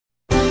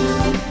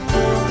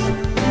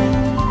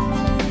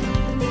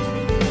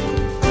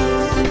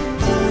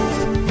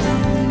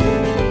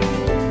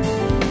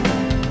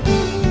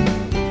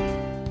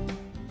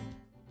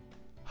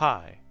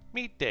Hi,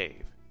 meet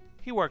Dave.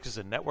 He works as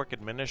a network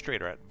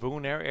administrator at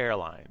VMWare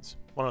Airlines,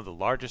 one of the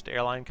largest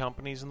airline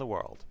companies in the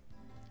world.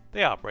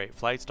 They operate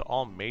flights to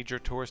all major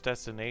tourist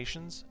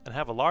destinations and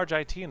have a large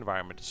IT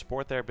environment to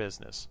support their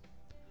business.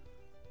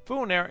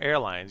 VMWare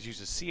Airlines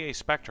uses CA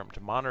Spectrum to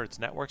monitor its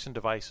networks and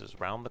devices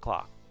round the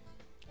clock.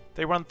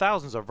 They run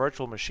thousands of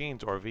virtual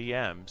machines or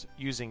VMs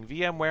using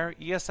VMware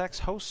ESX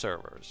host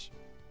servers.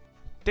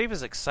 Dave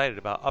is excited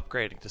about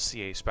upgrading to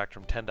CA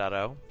Spectrum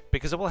 10.0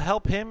 because it will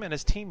help him and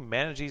his team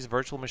manage these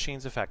virtual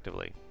machines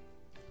effectively.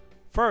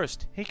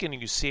 First, he can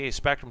use CA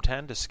Spectrum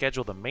 10 to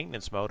schedule the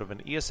maintenance mode of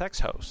an ESX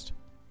host.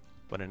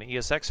 When an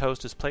ESX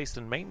host is placed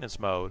in maintenance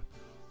mode,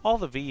 all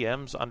the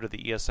VMs under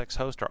the ESX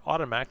host are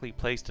automatically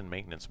placed in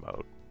maintenance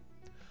mode.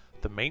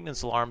 The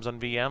maintenance alarms on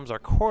VMs are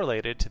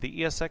correlated to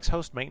the ESX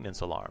host maintenance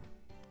alarm.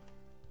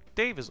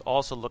 Dave is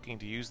also looking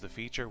to use the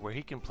feature where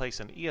he can place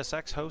an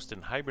ESX host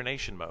in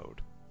hibernation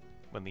mode.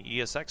 When the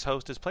ESX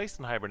host is placed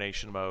in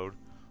hibernation mode,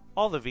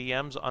 all the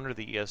VMs under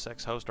the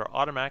ESX host are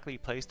automatically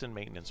placed in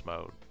maintenance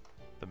mode.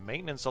 The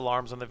maintenance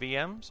alarms on the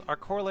VMs are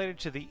correlated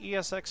to the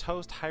ESX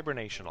host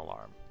hibernation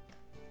alarm.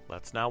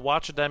 Let's now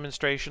watch a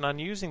demonstration on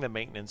using the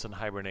maintenance and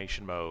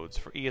hibernation modes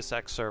for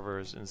ESX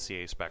servers in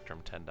CA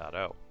Spectrum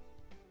 10.0.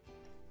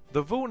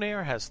 The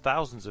VMware has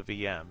thousands of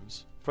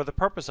VMs. For the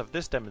purpose of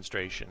this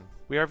demonstration,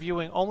 we are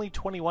viewing only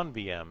 21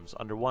 VMs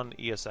under one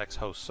ESX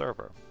host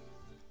server.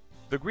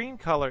 The green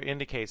color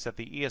indicates that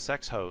the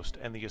ESX host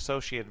and the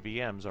associated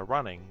VMs are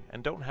running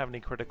and don't have any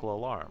critical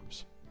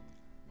alarms.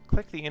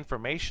 Click the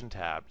Information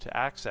tab to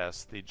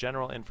access the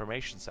General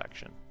Information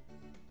section.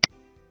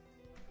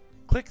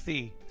 Click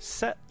the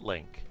Set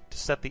link to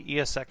set the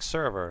ESX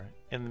server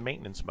in the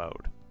maintenance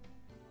mode.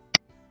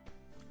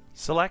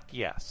 Select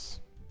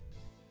Yes.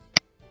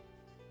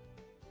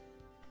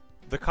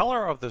 The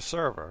color of the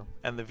server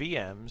and the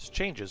VMs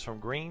changes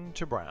from green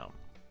to brown.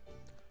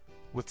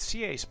 With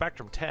CA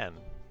Spectrum 10,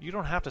 you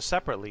don't have to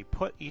separately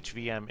put each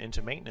VM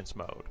into maintenance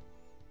mode.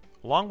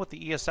 Along with the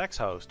ESX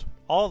host,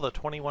 all the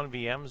 21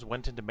 VMs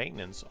went into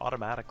maintenance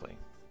automatically.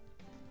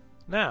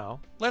 Now,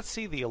 let's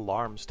see the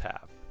Alarms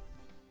tab.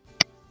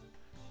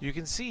 You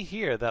can see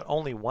here that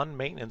only one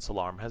maintenance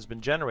alarm has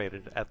been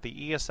generated at the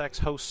ESX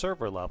host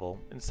server level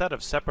instead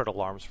of separate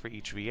alarms for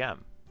each VM.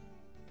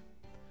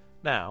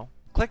 Now,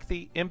 click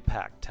the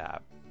Impact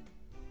tab.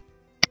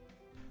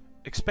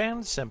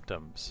 Expand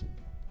Symptoms.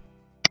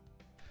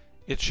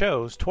 It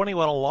shows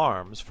 21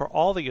 alarms for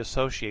all the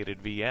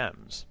associated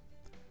VMs.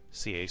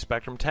 CA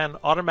Spectrum 10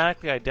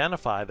 automatically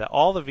identified that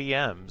all the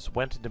VMs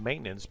went into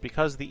maintenance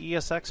because the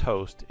ESX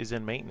host is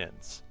in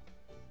maintenance.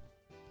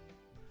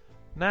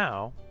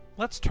 Now,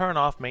 let's turn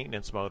off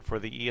maintenance mode for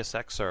the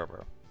ESX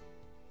server.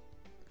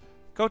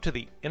 Go to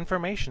the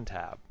Information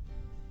tab.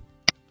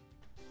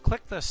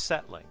 Click the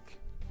Set link.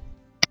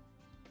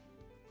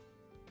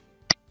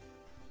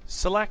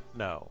 Select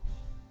No.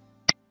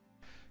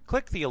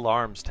 Click the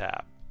Alarms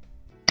tab.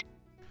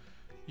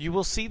 You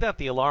will see that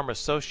the alarm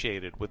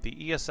associated with the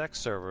ESX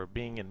server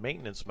being in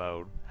maintenance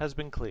mode has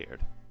been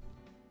cleared.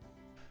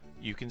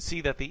 You can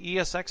see that the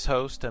ESX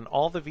host and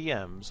all the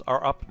VMs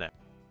are up now.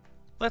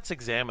 Let's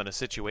examine a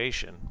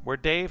situation where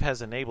Dave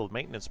has enabled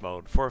maintenance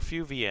mode for a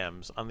few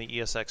VMs on the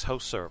ESX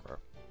host server.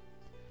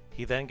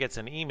 He then gets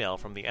an email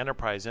from the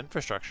enterprise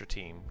infrastructure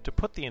team to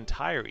put the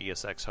entire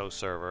ESX host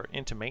server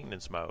into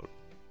maintenance mode.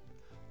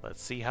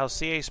 Let's see how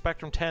CA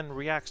Spectrum 10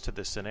 reacts to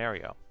this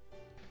scenario.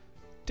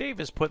 Dave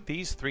has put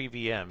these 3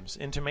 VMs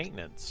into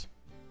maintenance.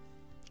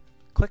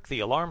 Click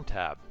the Alarm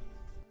tab.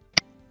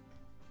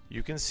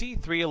 You can see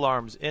 3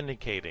 alarms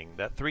indicating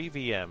that 3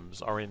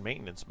 VMs are in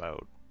maintenance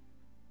mode.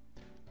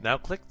 Now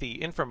click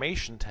the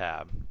Information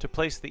tab to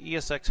place the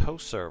ESX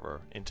host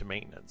server into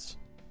maintenance.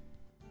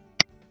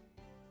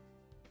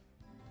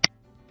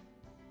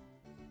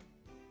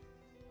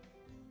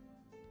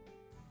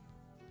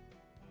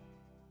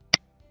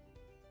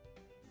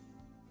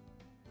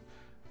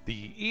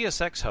 The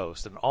ESX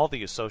host and all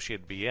the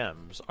associated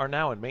VMs are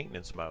now in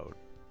maintenance mode.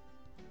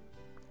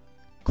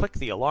 Click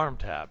the Alarm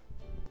tab.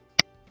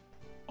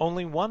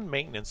 Only one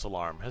maintenance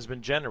alarm has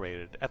been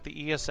generated at the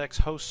ESX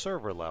host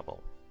server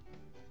level.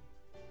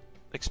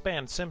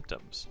 Expand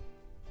Symptoms.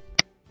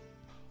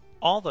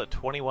 All the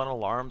 21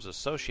 alarms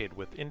associated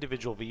with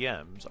individual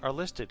VMs are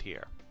listed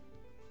here.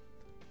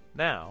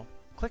 Now,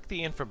 click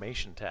the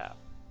Information tab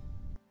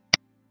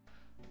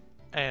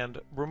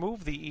and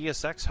remove the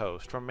ESX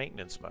host from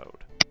maintenance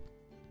mode.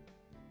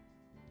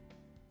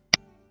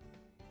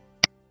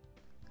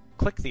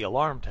 Click the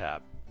Alarm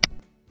tab.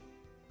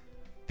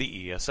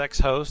 The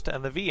ESX host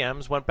and the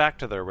VMs went back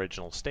to their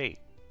original state.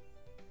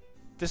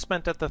 This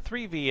meant that the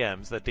 3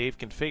 VMs that Dave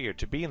configured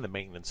to be in the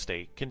maintenance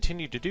state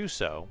continued to do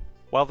so,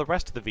 while the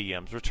rest of the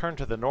VMs returned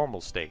to the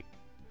normal state.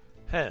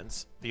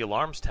 Hence, the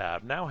Alarms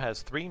tab now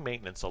has 3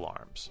 maintenance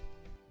alarms.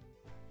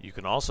 You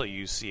can also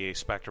use CA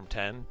Spectrum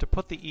 10 to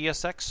put the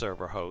ESX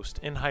server host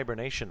in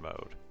hibernation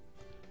mode.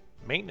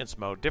 Maintenance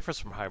mode differs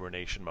from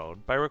hibernation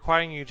mode by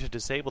requiring you to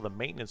disable the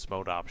maintenance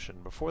mode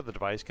option before the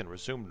device can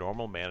resume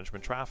normal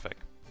management traffic.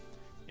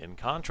 In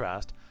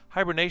contrast,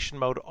 Hibernation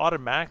mode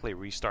automatically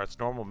restarts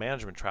normal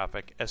management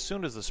traffic as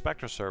soon as the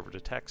Spectre server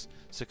detects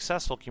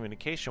successful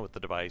communication with the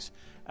device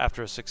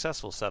after a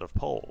successful set of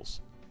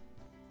polls.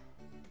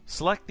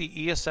 Select the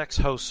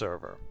ESX host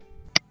server.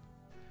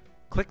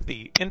 Click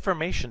the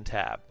Information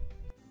tab.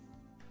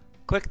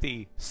 Click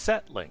the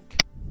Set link.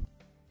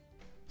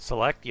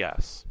 Select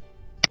Yes.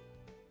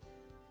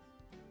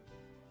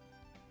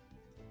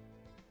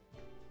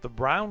 The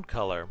brown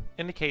color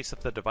indicates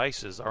that the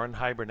devices are in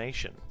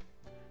hibernation.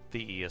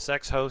 The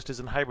ESX host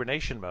is in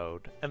hibernation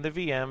mode, and the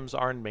VMs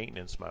are in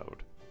maintenance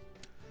mode.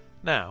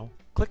 Now,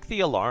 click the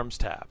Alarms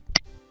tab.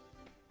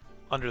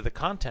 Under the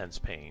Contents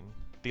pane,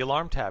 the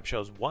Alarm tab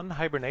shows one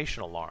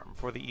hibernation alarm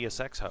for the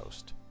ESX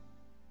host.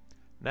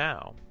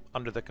 Now,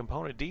 under the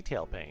Component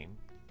Detail pane,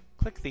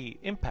 click the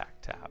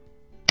Impact tab.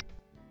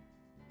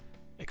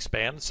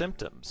 Expand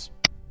Symptoms.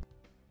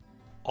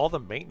 All the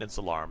maintenance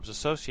alarms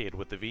associated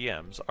with the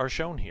VMs are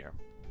shown here.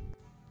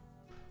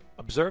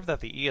 Observe that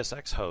the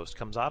ESX host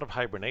comes out of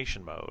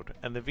hibernation mode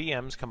and the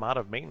VMs come out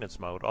of maintenance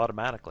mode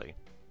automatically.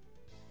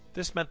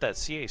 This meant that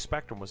CA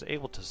Spectrum was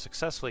able to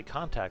successfully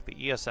contact the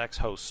ESX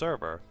host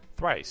server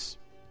thrice.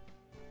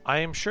 I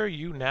am sure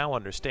you now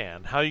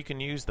understand how you can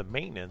use the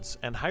maintenance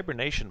and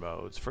hibernation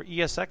modes for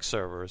ESX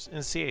servers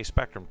in CA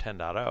Spectrum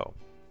 10.0.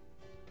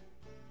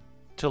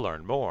 To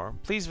learn more,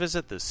 please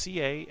visit the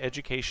CA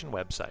Education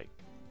website.